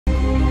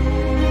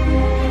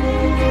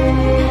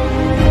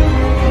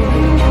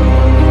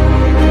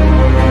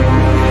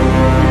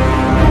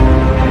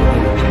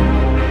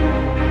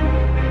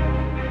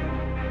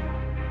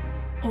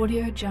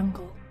Audio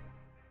Jungle.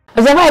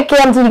 As I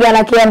Kmtv,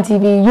 Ghana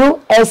Kmtv,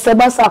 you as a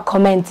boss are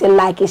commenting,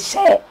 like,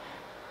 share,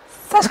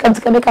 subscribe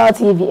to Khemical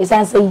TV. It's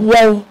answer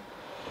yay.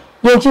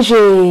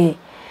 Yay,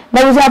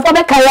 there was a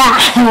father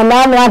kaya,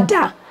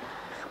 Mamma.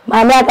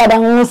 Mamma got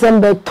a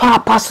woman, but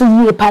pass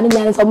you, panning,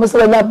 and almost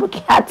a book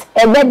hat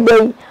every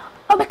day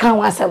of the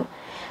Kanwasam.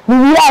 We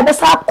are the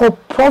Sako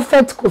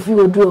Prophet Kofi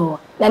Oduro.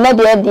 Nana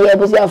dear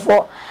was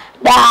therefore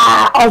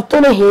that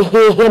alternative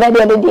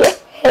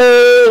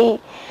hey.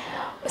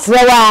 So,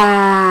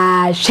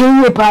 she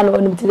pan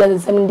on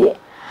 2007.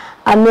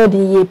 I'm not the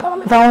year,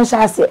 Pam found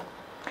Sassy.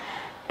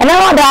 And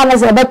I want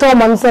as a better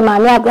monster, my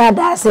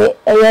Agradaa say,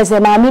 yes,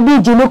 and mammy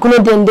be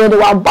Jinukuno than dead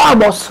while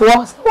Barber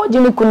swas or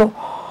Jinukuno,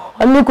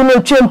 or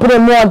Nukuno trim put a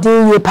more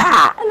dear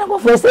pa. And I go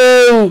first,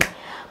 eh,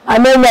 my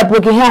men are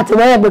broken hat,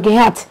 and I have broken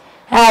hat.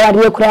 I had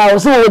your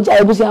crowd, so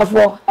I was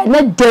for, and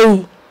that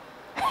day.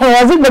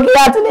 I was broken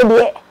hat in the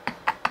day.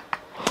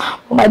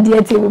 My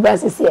dear TV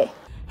Bass here.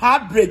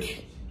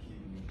 Heartbreak.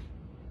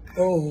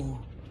 Oh,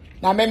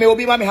 now me will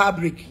be my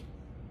heartbreak.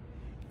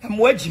 I'm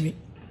wedging me.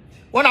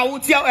 When I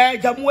would tell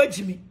jam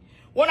wedging me.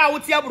 When I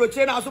would tell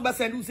Brochen, I also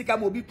send you Sika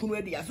will be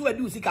Punuedia, so I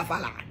do Sika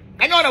Fala.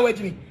 I know that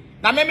wedge me.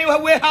 Now, me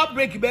will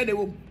heartbreak bed.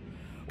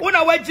 When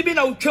I wedge me,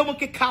 I will kill a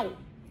cow.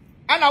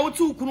 And I would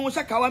too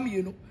Kunusa Kawami,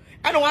 you know.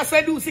 And I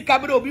send you Sika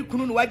will be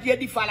Kunu, what ye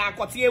defala,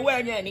 Cotier wear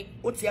any,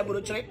 what's your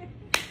Brochen?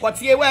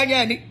 Cotier wear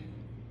any.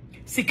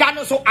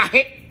 Sicano so a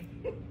head.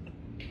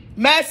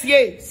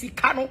 Mercier,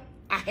 Sicano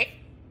a head.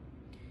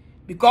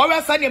 Because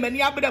I said,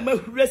 many of them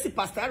recipe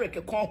pastor Eric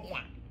a corn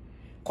one.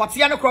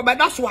 Cotiano Crobber,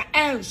 that's what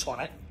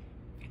answer it.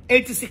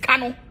 It is a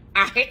cano,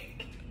 a head.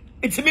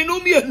 It's a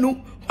minumia no,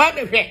 one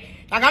of it.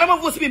 I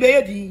got to be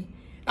baby.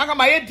 I got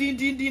my head in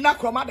the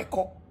chromatic.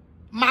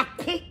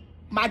 Macum,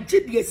 my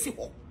GBS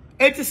sickle.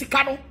 It is a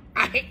cano,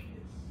 a head.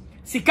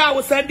 Sika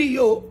was sending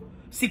you,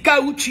 Sika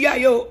Uchia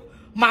yo,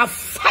 my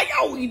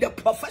fire in the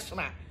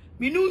professional.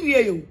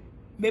 Minumia you,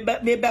 maybe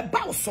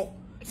Bowso.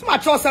 So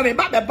much also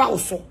about the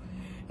Bowso.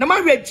 Na ma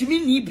re Jimmy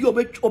ni bi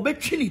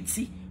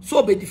obetwiniti so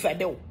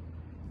obedifede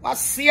wa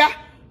sia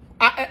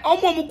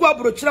omo go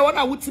abrochire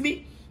wona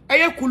wutimi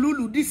eye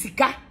kululu di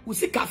sika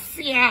usika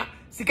fia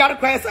sika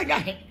require sanya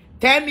he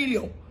 10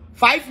 million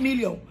 5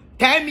 million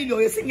 10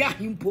 million yesinya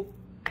himpo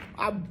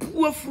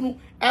abu afunu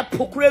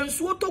epokure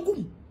nsu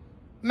otogum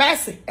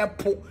mercy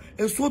epo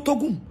nsu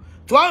otogum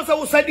to answer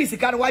wo sadi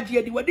sika waje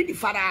adi wadi di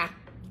fara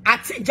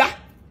atija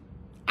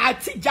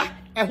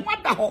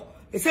ehwada ho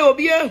ese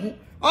obi ehu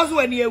ozo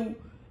ani ewu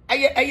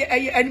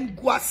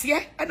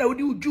Nkwaseafoɔ and I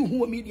would do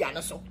who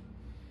media so.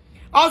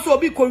 Also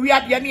be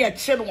Korea the any a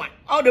chen one.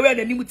 All the way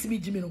the name to me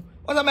Jimmy.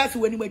 What's a mess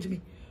when you match me?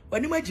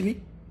 When you match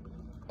me?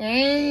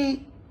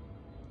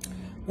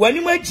 When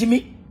you match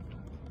me?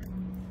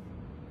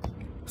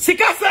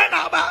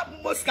 Sikasa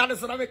about most kind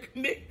of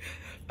me.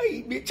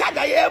 Me charge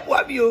a year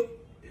for you.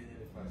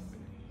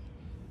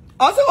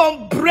 Also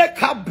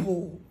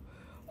unbreakable.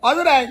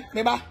 Other than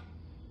neighbor.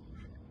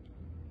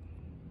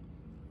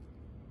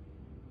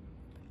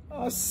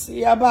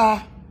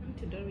 Siaba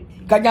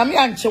Kanyami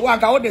and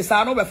Chewaka, all the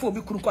son over for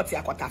Bikunkoti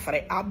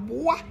Aquatafre.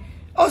 Aboa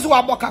also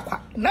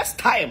aboka. Next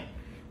time,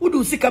 we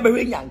do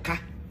Sikaberry Yanka.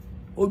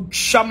 O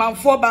shaman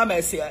for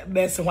Bames,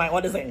 best wine,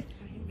 what is it?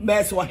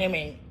 Best what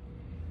him.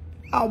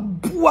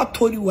 Aboa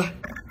told you.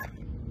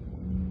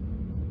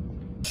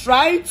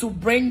 Try to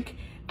bring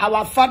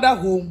our father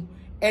home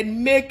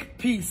and make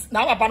peace.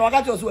 Now, Papa, I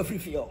got you a free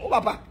feel.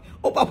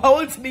 Oh, Papa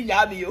wants me,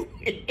 Yabio.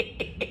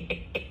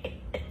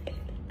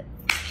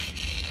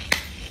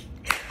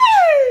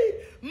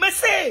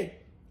 Say,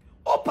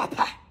 oh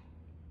Papa,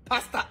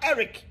 Pastor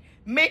Eric,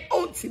 may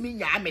own to me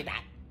yamida.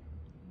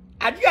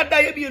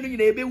 Adjetey Anang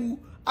in a bewu,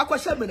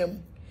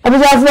 Aquashamanum.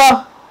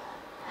 Abijafo,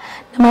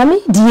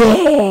 Mammy,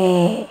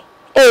 dear.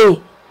 Eh,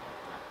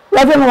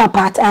 Reverend Mama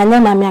Pat, and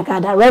then Mammy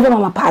Agradaa, Reverend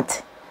Mama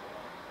Pat.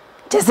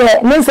 Just say,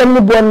 Nelson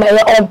born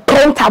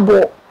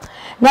unprintable.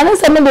 Now,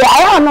 listen, maybe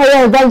I don't know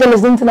where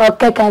evangelism to our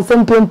cake and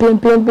some pin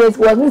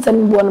wasn't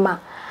some born ma.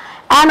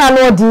 And I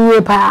know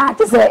dear pa,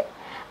 just say,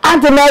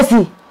 Auntie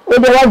Mercy. We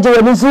the right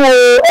job is when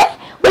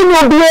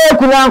you be a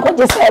kunan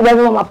just say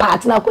my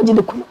partner could you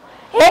do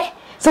eh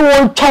so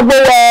one trouble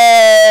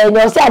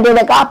you say I did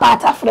a car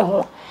part of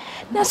home.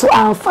 That's what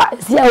I'm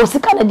fast. See, I was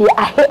sick of the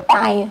I hate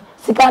iron.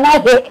 Sick and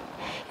I hate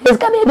it's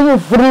gonna be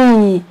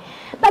free.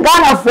 The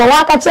Ghana for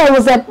what I tell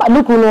you said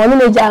look on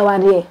the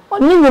Jawari.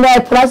 Only you know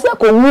plus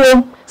a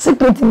room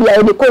secret to be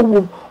a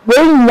room.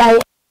 When you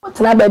what's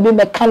not baby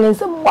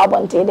mechanism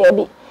wabonte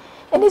baby.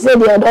 And he said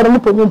the other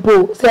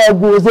people say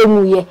goes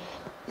in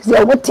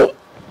say what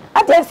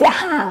I just say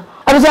ha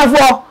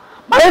Abijafo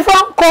my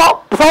phone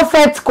call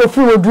Prophet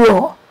Kofi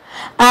Oduro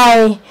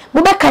I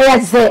we be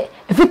carry say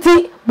if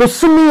it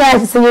bosumi ya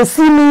say you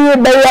see me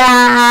be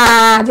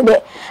ya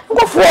today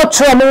go for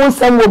try me won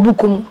sam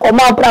obukum o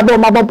ma brabo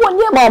ma bobo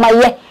nye ma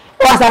ye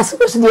was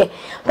as dey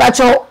but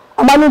o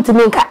ma no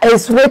ntimi nka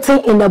is written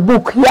in the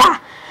book yeah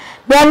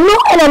there no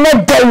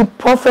any day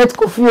Prophet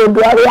Kofi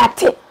Oduro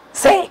react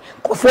say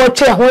Kofi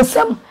try won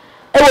sam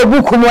e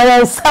obukum o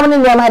yan sam ni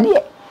nyama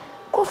dey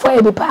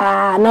for the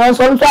pa now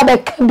so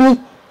can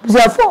be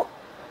therefore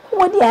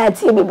what the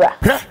idea be bra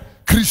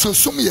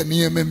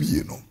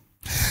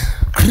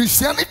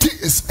Christianity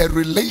is a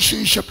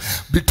relationship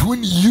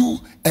between you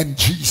and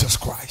Jesus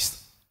Christ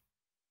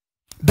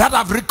that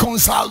have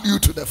reconciled you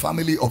to the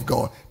family of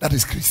God. That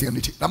is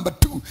Christianity. Number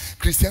 2,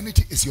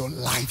 Christianity is your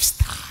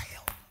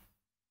lifestyle.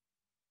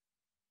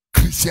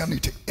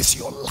 Christianity is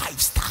your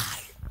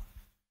lifestyle.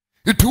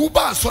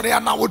 Ituba sorry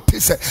ana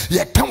wote se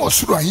ye kan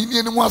osuro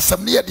ahini ni mu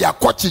asam ne ye de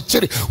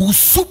akɔkyekyere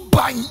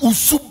usuban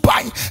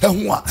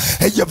ehua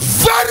eye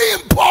very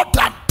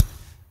important.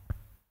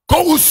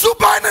 Ko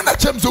usuban na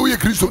chem so ye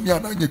Kristo ni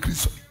ana nye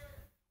Kristo.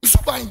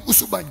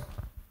 Usuban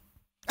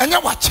anya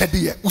wa chede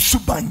ye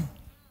usuban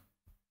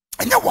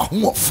anya wa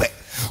ho ofe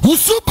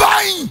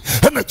usuban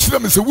na kire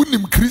me se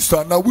wonim Kristo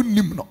ana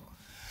wonim no.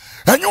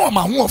 And you are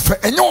my warfare,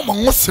 and you are my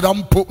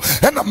Muslimpo,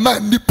 and a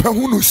man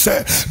Nipahunu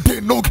said, they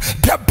know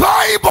the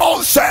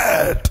Bible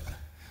said,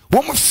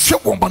 woman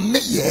ship woman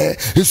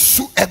is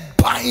so a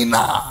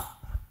bina.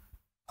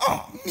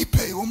 Oh,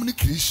 Nipe, woman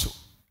Christo,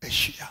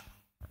 Asia.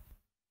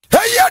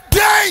 Hey, a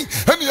day,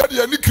 and you had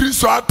the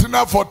Christo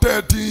Atina for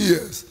 30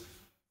 years.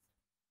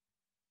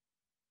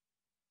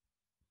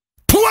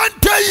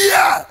 20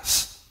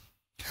 years.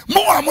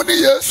 More money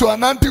years so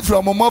an auntie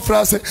from Mama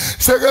Frase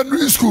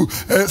secondary school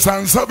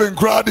San Seven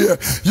crowd here,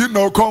 you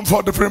know, come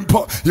for different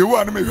you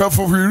want me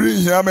for we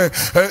here me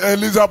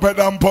Elizabeth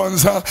and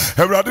Ponsa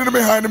radin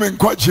behind me in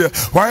Kwache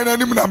why na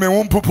me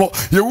won popo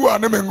you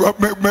want me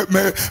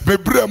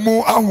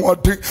bremu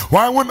ahwoti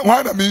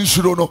why na me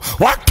nsuro no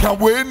what can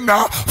we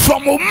now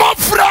from Mama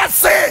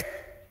Frase.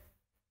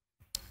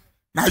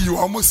 Now you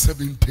are almost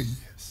 17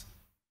 years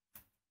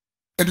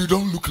and you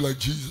don't look like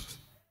Jesus.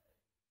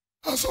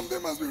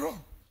 Something must be wrong.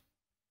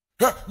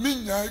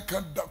 Minya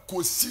can da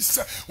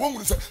kosisa one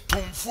will say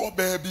tumfo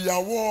baby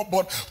a war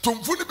but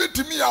tumfo ni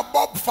betimi a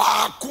bob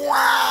fa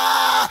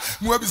kwa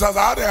mu ebisa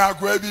za de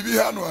akwa bibi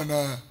ha no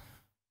ana.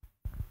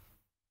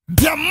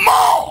 The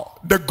more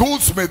the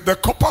goldsmith, the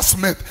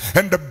coppersmith,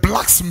 and the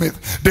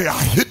blacksmith, they are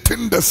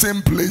hitting the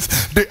same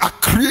place. They are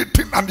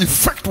creating an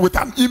effect with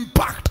an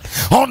impact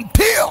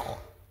until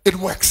it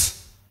works.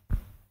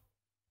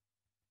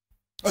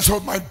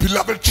 So my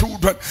beloved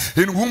children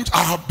in whom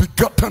I have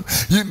begotten,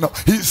 you know,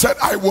 he said,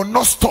 I will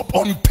not stop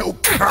until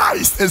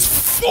Christ is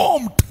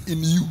formed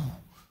in you.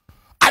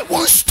 I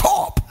won't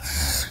stop.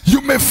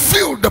 You may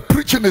feel the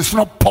preaching is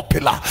not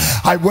popular.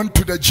 I went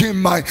to the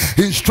gym, my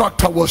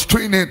instructor was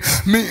training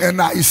me,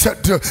 and I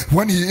said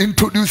when he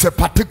introduced a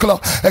particular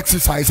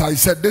exercise, I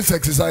said, this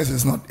exercise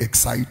is not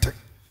exciting.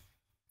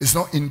 It's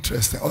not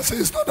interesting. I say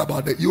it's not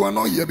about it. You are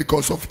not here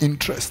because of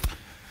interest.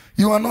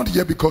 You are not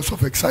here because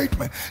of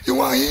excitement. You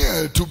are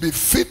here to be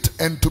fit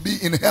and to be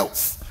in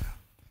health.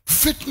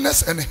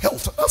 Fitness and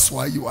health. That's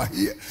why you are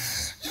here.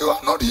 You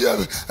are not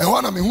here. I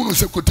want to who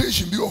say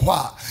quotation be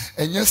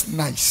and yes,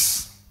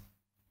 nice.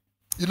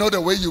 You know the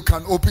way you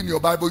can open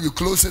your Bible, you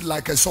close it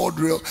like a sword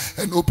drill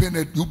and open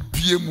it. You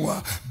be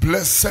more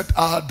blessed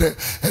are the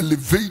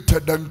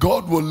elevated, and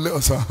God will let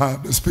us.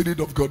 The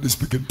Spirit of God is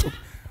speaking to me.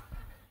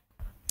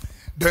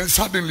 Then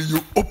suddenly you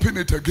open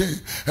it again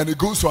and it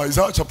goes to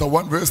Isaiah chapter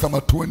 1 verse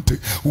number 20.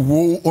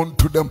 Woe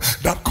unto them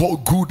that call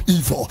good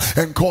evil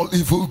and call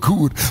evil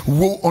good.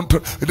 Woe unto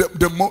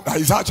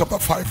Isaiah chapter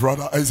 5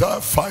 rather.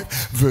 Isaiah 5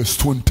 verse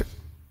 20.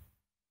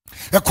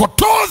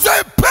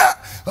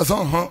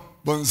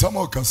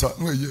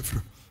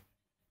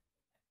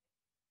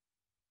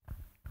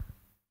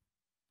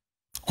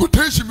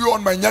 Quotation be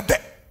on my nyade.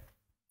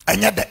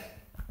 Anyade.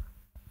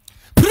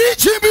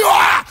 Preaching be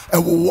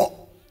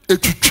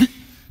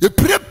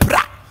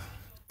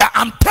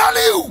I'm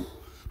telling you,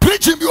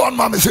 preaching beyond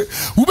mommy say,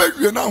 who be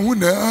you now who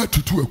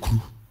to a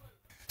crew.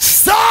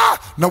 Sir,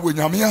 now when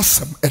you mean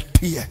some a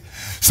tear.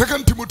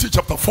 2 Timothy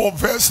chapter 4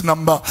 verse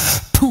number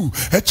 2.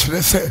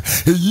 Actually say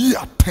a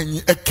year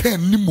 10 a can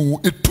nimu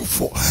a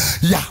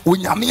 2-4. Yeah,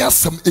 when you mean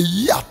some a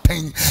year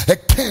 10 a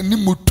can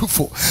nimu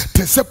 2-4.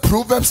 They say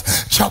Proverbs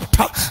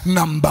chapter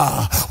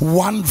number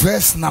 1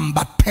 verse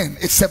number 10.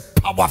 It's a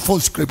powerful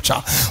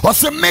scripture. Or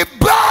say me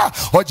ba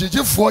or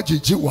jiji for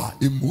jijiwa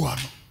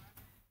imuano.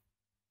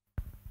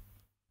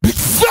 Be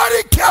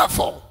very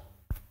careful.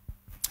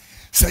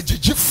 Say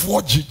jiji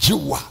for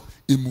jijiwa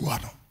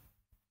imuano.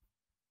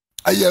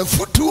 Aye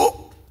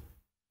futuo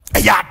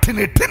aye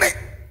tene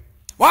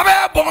wa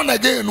be born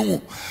again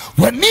no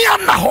when ni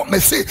na ho me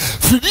say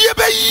fidie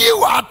be yi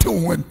wa to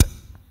went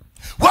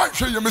one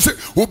show you me say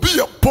obi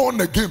a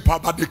born again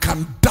but they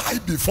can die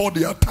before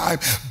their time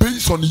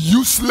based on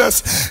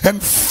useless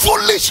and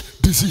foolish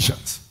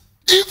decisions.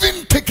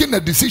 Even taking a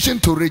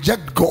decision to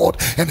reject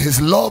God and his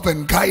love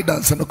and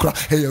guidance and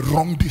a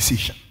wrong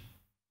decision.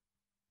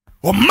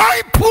 Oh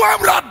my poor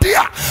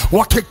radia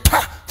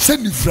wakeka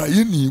send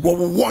Ifraini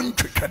one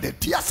trick.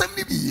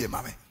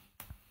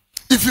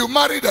 If you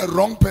marry the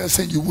wrong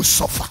person, you will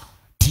suffer.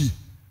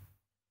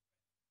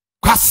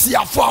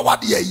 Nkwaseafoɔ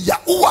awadeɛ ya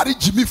uwari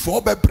Jimmy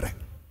for bebre.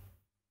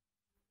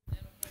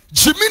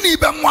 Jimmy ni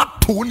be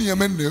mwato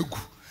niyeme negu.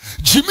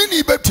 Jimmy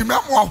ni betimi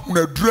amwa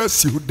huna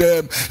dress you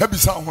dem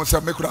ebisa ho se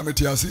mekura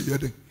meti ase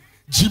yede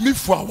Jimmy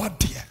fo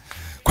awade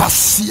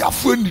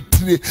Nkwaseafoɔ ni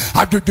tire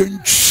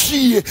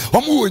adwedwentwie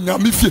omo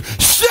wonyame fie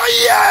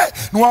hye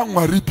no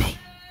anware bi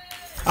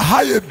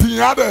aha ye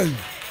biade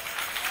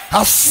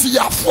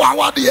Nkwaseafoɔ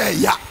awade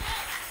ya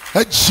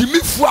Jimmy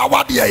fo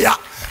awade ya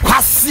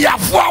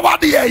Nkwaseafoɔ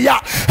awade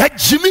ya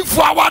Jimmy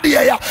fo awade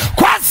ya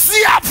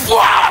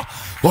Nkwaseafoɔ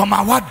oma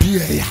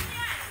awade ya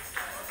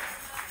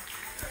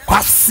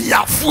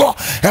Nkwaseafoɔ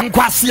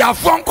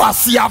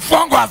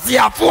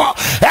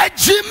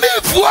Jimmy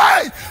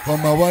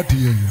oma awade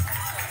ya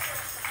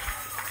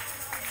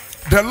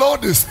The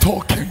Lord is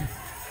talking.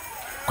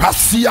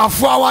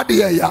 Nkwaseafoɔ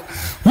awade ya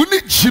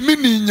woni Jimmy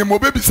ni nyemo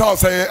bebisa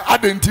say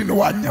adenti no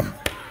wanyam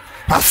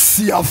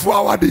Nkwaseafoɔ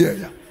awade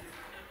ya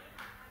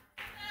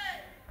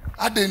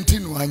adenti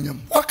no wanyam.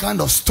 What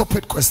kind of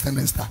stupid question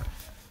is that?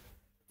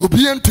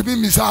 Obedient to me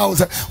misa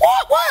say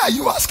why are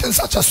you asking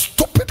such a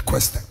stupid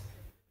question?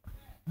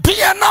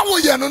 Dia na wo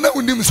ye no na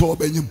unim so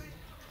obanyam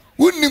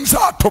unim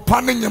sa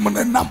atopa ne nyem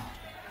ne nam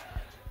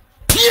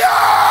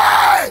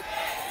Pia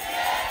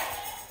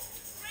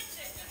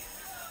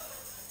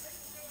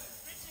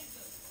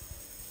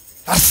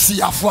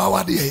Nkwaseafoɔ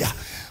awade ya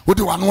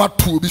wode wano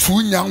ato bi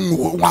so nya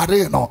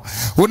nware no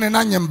woni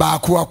na nyemba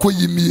ko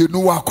akoyi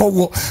mienu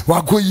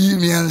wakoyi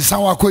miensa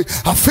wakoyi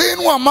afei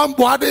no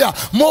amambo ade a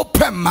mo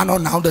pemma no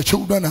now the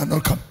children are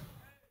not come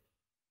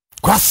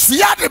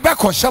Nkwaseafoɔ de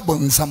beko hyebo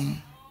nsam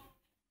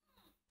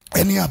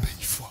any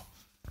abefo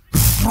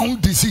wrong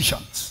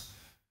decisions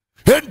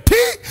enti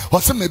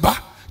osemeba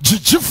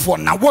jijifo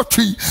na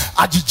wotwi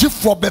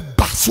ajijifo be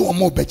baso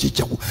omo be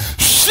jijewo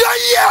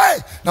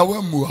hye na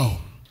wamu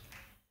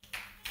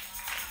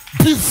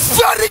Be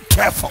very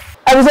careful.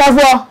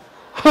 Abusuafoɔ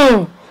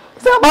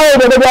so bawo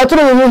de be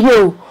aturu you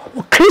here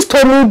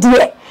Christo ni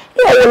die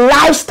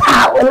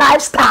lifestyle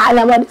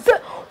na man say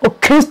o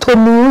Christo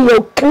ni wa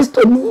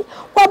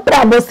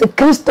brabo se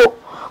Christo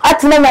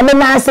atina na me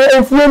na say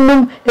if you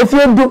num eko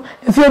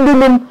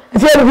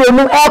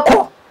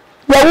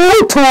ya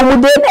wutu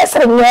mu de na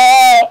say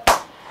nye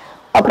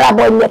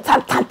obrabo nye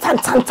tan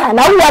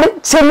na wari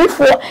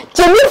chemifo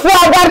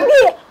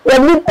agari we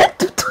ni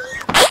betutu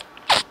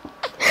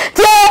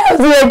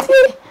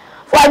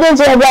for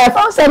Adjetey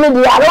Anang send me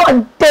the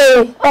around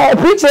day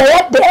preacher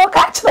that day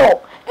catch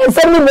no and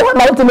send me more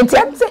my ultimate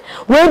and say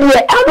we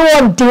the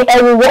around day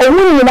and we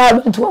na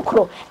to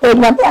okro e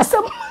na be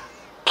asem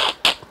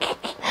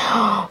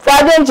for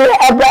Adjetey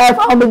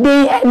Anang the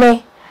day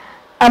and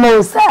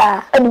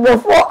amosa and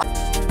before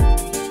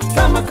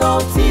Khemical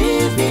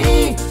TV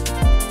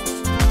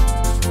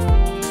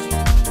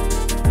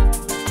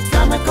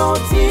Khemical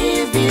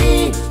TV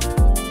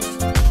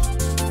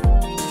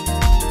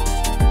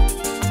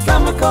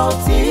Khemical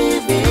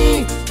TV